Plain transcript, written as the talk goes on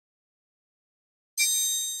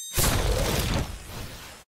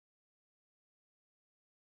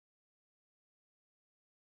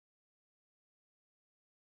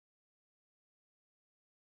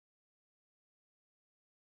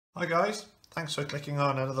Hi guys, thanks for clicking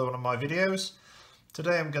on another one of my videos.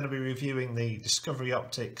 Today I'm going to be reviewing the Discovery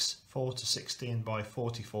Optics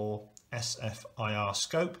 4-16x44 SFIR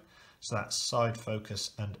scope. So that's side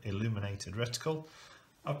focus and illuminated reticle.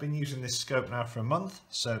 I've been using this scope now for a month,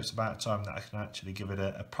 so it's about time that I can actually give it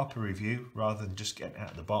a proper review rather than just getting it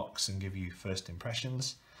out of the box and give you first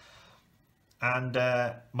impressions. And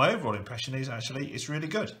my overall impression is actually it's really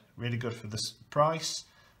good for this price.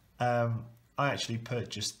 I actually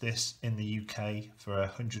purchased this in the UK for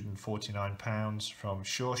 £149 from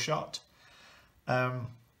SureShot.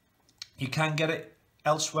 You can get it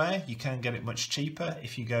elsewhere, you can get it much cheaper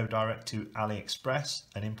if you go direct to AliExpress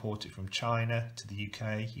and import it from China to the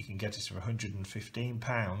UK. You can get it for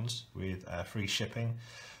 £115 with free shipping.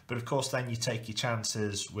 But of course then you take your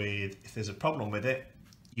chances with, if there's a problem with it,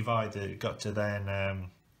 you've either got to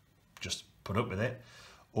then just put up with it,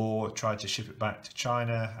 or try to ship it back to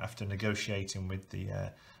China after negotiating with the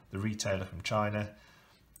retailer from China.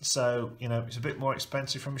 So, you know, it's a bit more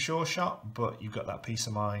expensive from SureShot, but you've got that peace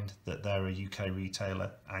of mind that they're a UK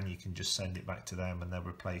retailer and you can just send it back to them and they'll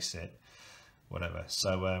replace it, whatever.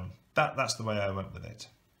 So that's the way I went with it.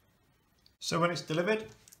 So when it's delivered,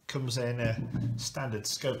 it comes in a standard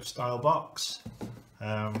scope style box.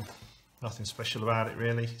 Nothing special about it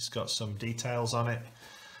really. It's got some details on it.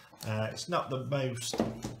 It's not the most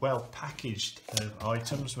well packaged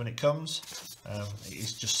items when it comes. It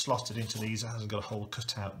is just slotted into these. It hasn't got a hole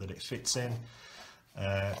cut out that it fits in.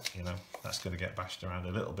 You know, that's going to get bashed around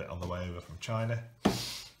a little bit on the way over from China.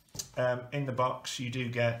 In the box you do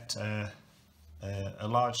get a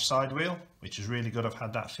large side wheel, which is really good. I've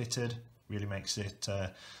had that fitted. Really makes it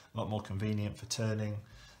a lot more convenient for turning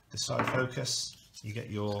the side focus. You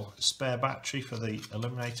get your spare battery for the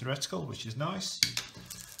illuminated reticle, which is nice.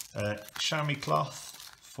 Chamois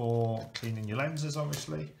cloth for cleaning your lenses,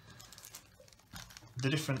 obviously. The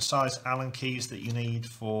different size Allen keys that you need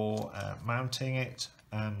for mounting it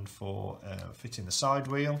and for fitting the side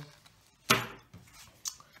wheel.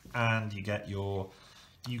 And you get your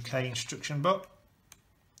UK instruction book.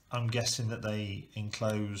 I'm guessing that they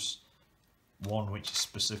enclose one which is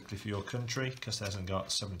specifically for your country, because it hasn't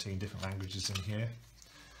got 17 different languages in here.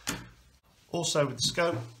 Also with the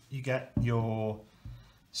scope you get your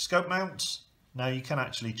scope mounts. Now you can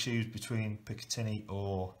actually choose between Picatinny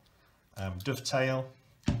or dovetail.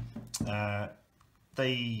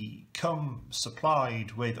 They come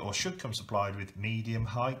supplied with, or should come supplied with, medium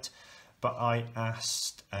height, but I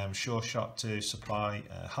asked SureShot to supply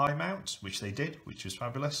high mounts, which they did, which was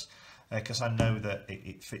fabulous, because I know that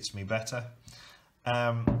it fits me better.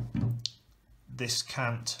 This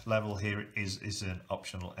cant level here is an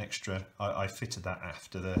optional extra. I fitted that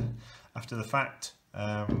after the fact.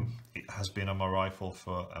 It has been on my rifle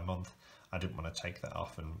for a month. I didn't want to take that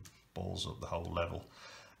off and balls up the whole level.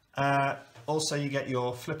 Also you get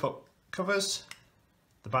your flip up covers.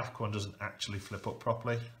 The back one doesn't actually flip up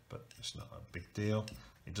properly, but it's not a big deal.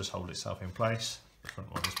 It does hold itself in place. The front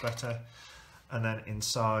one is better. And then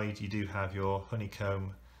inside you do have your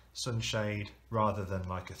Honeycomb Sunshade rather than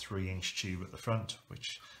like a 3-inch tube at the front,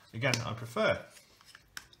 which again I prefer.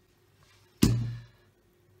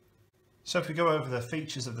 So if we go over the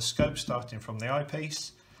features of the scope, starting from the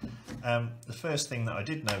eyepiece, the first thing that I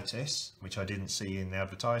did notice, which I didn't see in the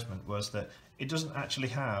advertisement, was that it doesn't actually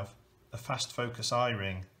have a fast focus eye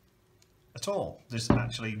ring at all. There's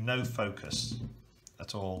actually no focus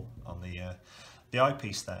at all on the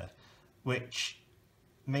eyepiece there, which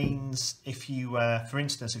means if you, for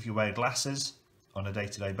instance, if you wear glasses on a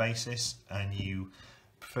day-to-day basis and you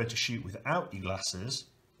prefer to shoot without your glasses,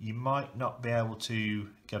 you might not be able to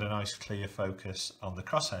get a nice clear focus on the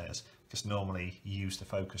crosshairs, because normally you use the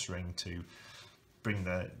focus ring to bring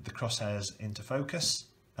the crosshairs into focus.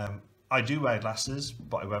 I do wear glasses,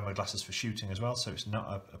 but I wear my glasses for shooting as well, so it's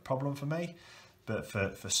not a problem for me, but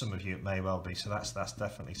for some of you it may well be, so that's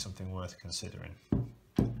definitely something worth considering.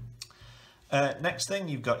 Next thing,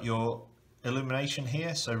 you've got your illumination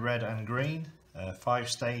here, so red and green, 5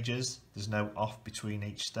 stages. There's no off between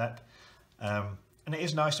each step. And it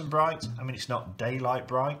is nice and bright. I mean, it's not daylight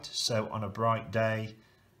bright, so on a bright day,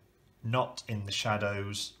 not in the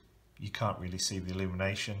shadows, you can't really see the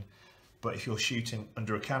illumination. But if you're shooting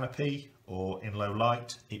under a canopy or in low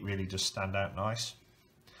light, it really does stand out nice.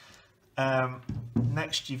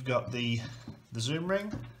 Next, you've got the zoom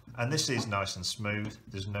ring, and this is nice and smooth.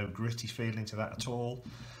 There's no gritty feeling to that at all.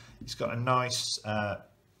 It's got a nice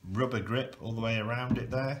rubber grip all the way around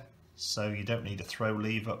it there, so you don't need a throw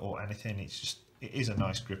lever or anything. It is a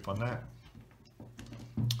nice grip on that.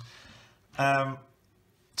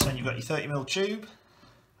 So you've got your 30mm tube,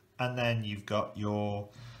 and then you've got your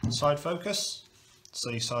side focus. So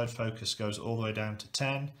your side focus goes all the way down to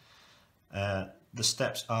 10. The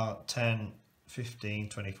steps are 10, 15,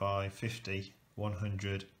 25, 50,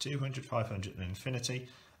 100, 200, 500 and infinity,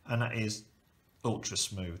 and that is ultra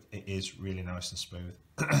smooth. It is really nice and smooth.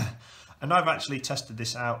 And I've actually tested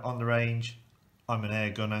this out on the range. I'm an air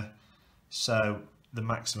gunner, so the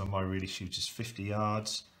maximum I really shoot is 50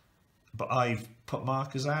 yards, but I've put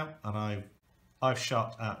markers out and I've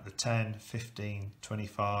shot at the 10, 15,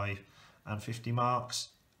 25 and 50 marks,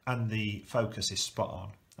 and the focus is spot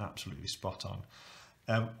on, absolutely spot on.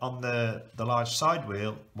 On the large side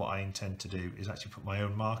wheel, what I intend to do is actually put my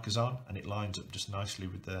own markers on, and it lines up just nicely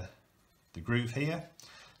with the groove here,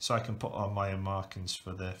 so I can put on my own markings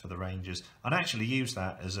for the ranges and actually use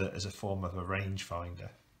that as a form of a range finder.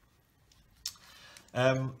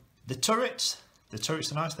 The turrets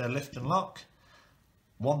are nice, they're lift and lock.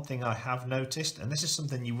 One thing I have noticed, and this is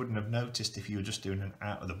something you wouldn't have noticed if you were just doing an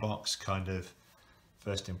out of the box kind of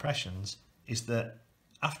first impressions, is that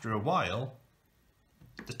after a while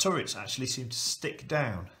the turrets actually seem to stick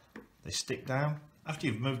down. They stick down after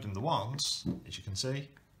you've moved them the once, as you can see.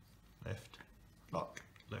 Lift, lock,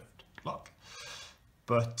 lift, lock.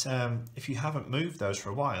 But if you haven't moved those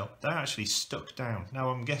for a while, they're actually stuck down. Now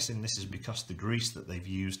I'm guessing this is because the grease that they've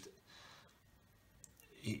used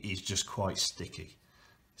is just quite sticky.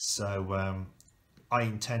 So I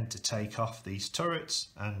intend to take off these turrets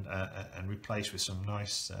and replace with some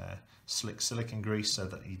nice slick silicone grease so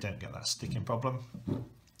that you don't get that sticking problem.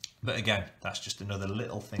 But again, that's just another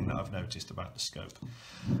little thing that I've noticed about the scope.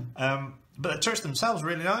 But the turrets themselves are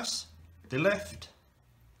really nice. They lift,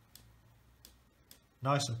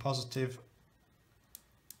 nice and positive,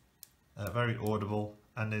 very audible,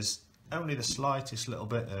 and there's only the slightest little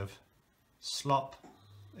bit of slop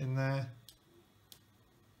in there,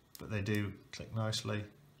 but they do click nicely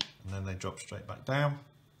and then they drop straight back down.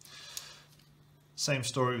 Same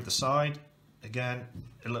story with the side, again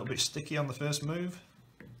a little bit sticky on the first move,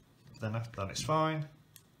 then after that it's fine,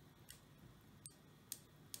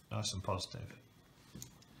 nice and positive.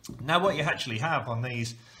 Now what you actually have on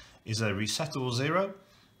these is a resettable zero,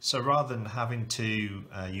 so rather than having to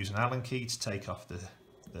use an Allen key to take off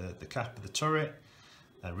the cap of the turret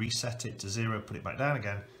and reset it to zero, put it back down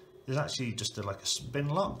again, there's actually just like a spin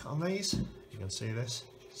lock on these. You can see this.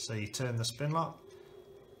 So you turn the spin lock,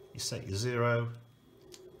 you set your zero,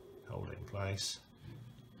 hold it in place,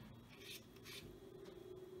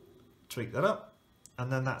 tweak that up,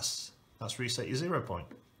 and then that's reset your 0 point.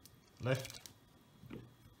 Lift,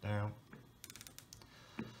 down.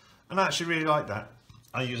 And I actually really like that.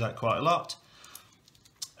 I use that quite a lot.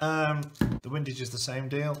 The windage is the same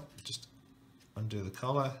deal. Just undo the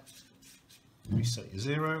collar, reset your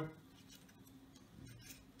 0,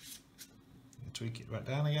 and tweak it right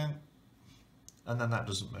down again, and then that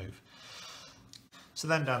doesn't move. So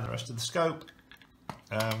then down the rest of the scope,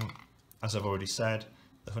 as I've already said,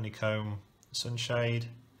 the Honeycomb Sunshade.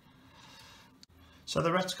 So the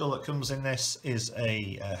reticle that comes in this is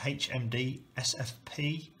a HMD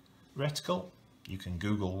SFP reticle. You can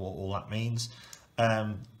Google what all that means,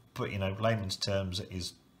 but you know, layman's terms, it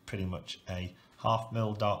is pretty much a 1/2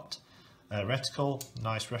 mil dot reticle.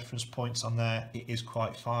 Nice reference points on there. It is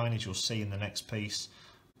quite fine, as you'll see in the next piece,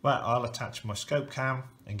 where I'll attach my scope cam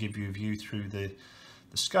and give you a view through the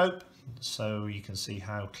scope, so you can see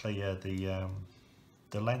how clear the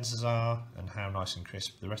lenses are and how nice and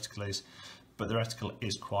crisp the reticle is. But the reticle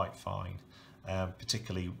is quite fine,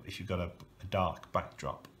 particularly if you've got a dark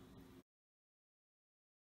backdrop.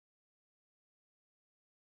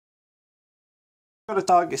 Got a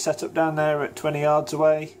target set up down there at 20 yards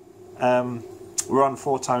away. We're on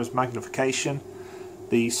 4x magnification.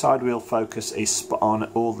 The side wheel focus is spot on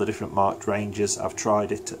at all the different marked ranges. I've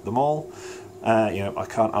tried it at them all. You know, I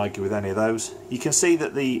can't argue with any of those. You can see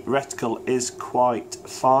that the reticle is quite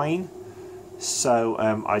fine, so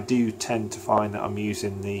I do tend to find that I'm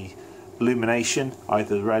using the illumination,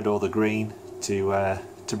 either the red or the green, to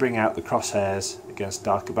bring out the crosshairs against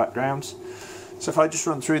darker backgrounds. So if I just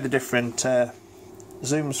run through the different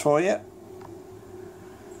zooms for you.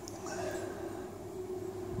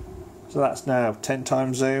 So that's now 10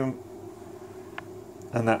 times zoom,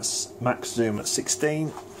 and that's max zoom at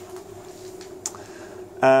 16.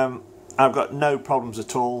 I've got no problems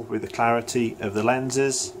at all with the clarity of the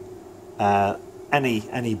lenses.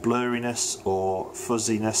 Any blurriness or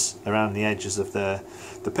fuzziness around the edges of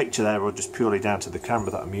the picture there are just purely down to the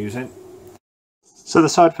camera that I'm using. So the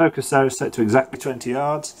side focus there is set to exactly 20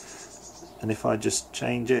 yards, and if I just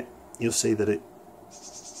change it, you'll see that it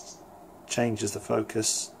changes the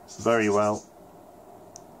focus very well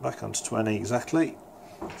back onto 20 exactly.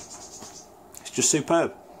 It's just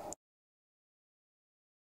superb.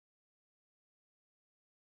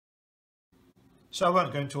 So I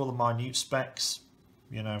won't go into all the minute specs.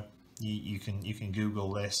 You know, you can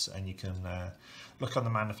Google this, and you can look on the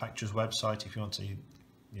manufacturer's website if you want to,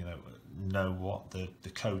 you know what the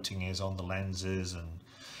coating is on the lenses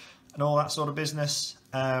and all that sort of business.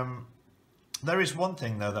 There is one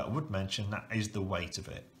thing though that I would mention, that is the weight of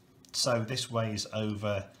it. So this weighs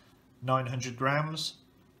over 900 grams,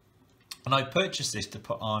 and I purchased this to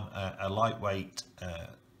put on a lightweight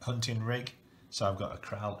hunting rig. So I've got a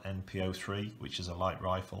Kral NP-03, which is a light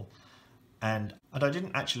rifle, and I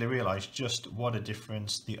didn't actually realise just what a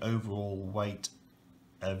difference the overall weight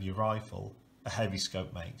of your rifle, a heavy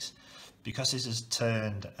scope, makes, because this has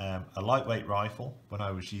turned a lightweight rifle, when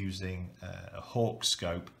I was using a Hawk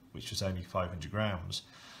scope, which was only 500 grams,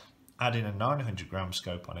 adding a 900 gram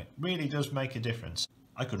scope on it really does make a difference.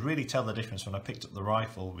 I could really tell the difference when I picked up the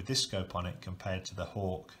rifle with this scope on it compared to the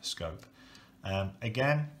Hawk scope.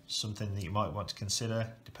 Again, something that you might want to consider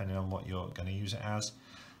depending on what you're going to use it as.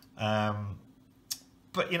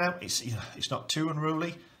 But you know, it's not too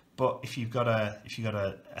unruly. But if you've got a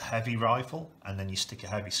heavy rifle and then you stick a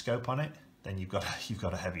heavy scope on it, then you've got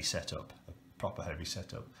a heavy setup, a proper heavy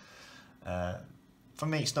setup. For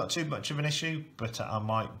me, it's not too much of an issue, but I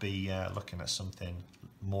might be looking at something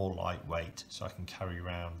more lightweight, so I can carry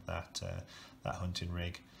around that hunting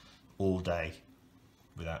rig all day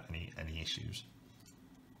without any issues.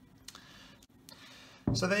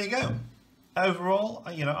 So there you go. Overall,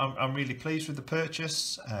 you know, I'm really pleased with the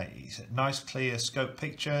purchase. It's a nice clear scope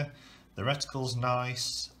picture. The reticle's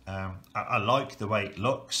nice. I like the way it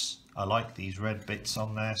looks. I like these red bits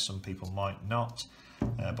on there. Some people might not,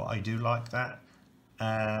 but I do like that.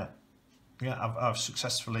 Yeah, I've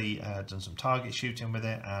successfully done some target shooting with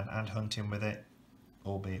it and hunting with it,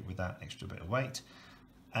 albeit with that extra bit of weight.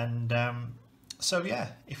 And so yeah,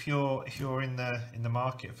 if you're in the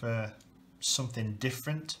market for something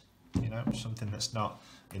different, you know, something that's not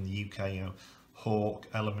in the UK, you know, Hawk,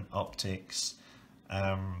 Element Optics,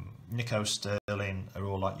 Nico Sterling are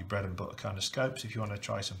all like your bread and butter kind of scopes. If you want to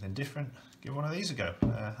try something different, give one of these a go.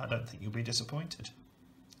 I don't think you'll be disappointed.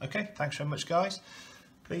 Okay, thanks very much, guys.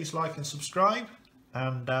 Please like and subscribe,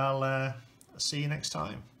 and I'll see you next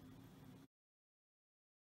time.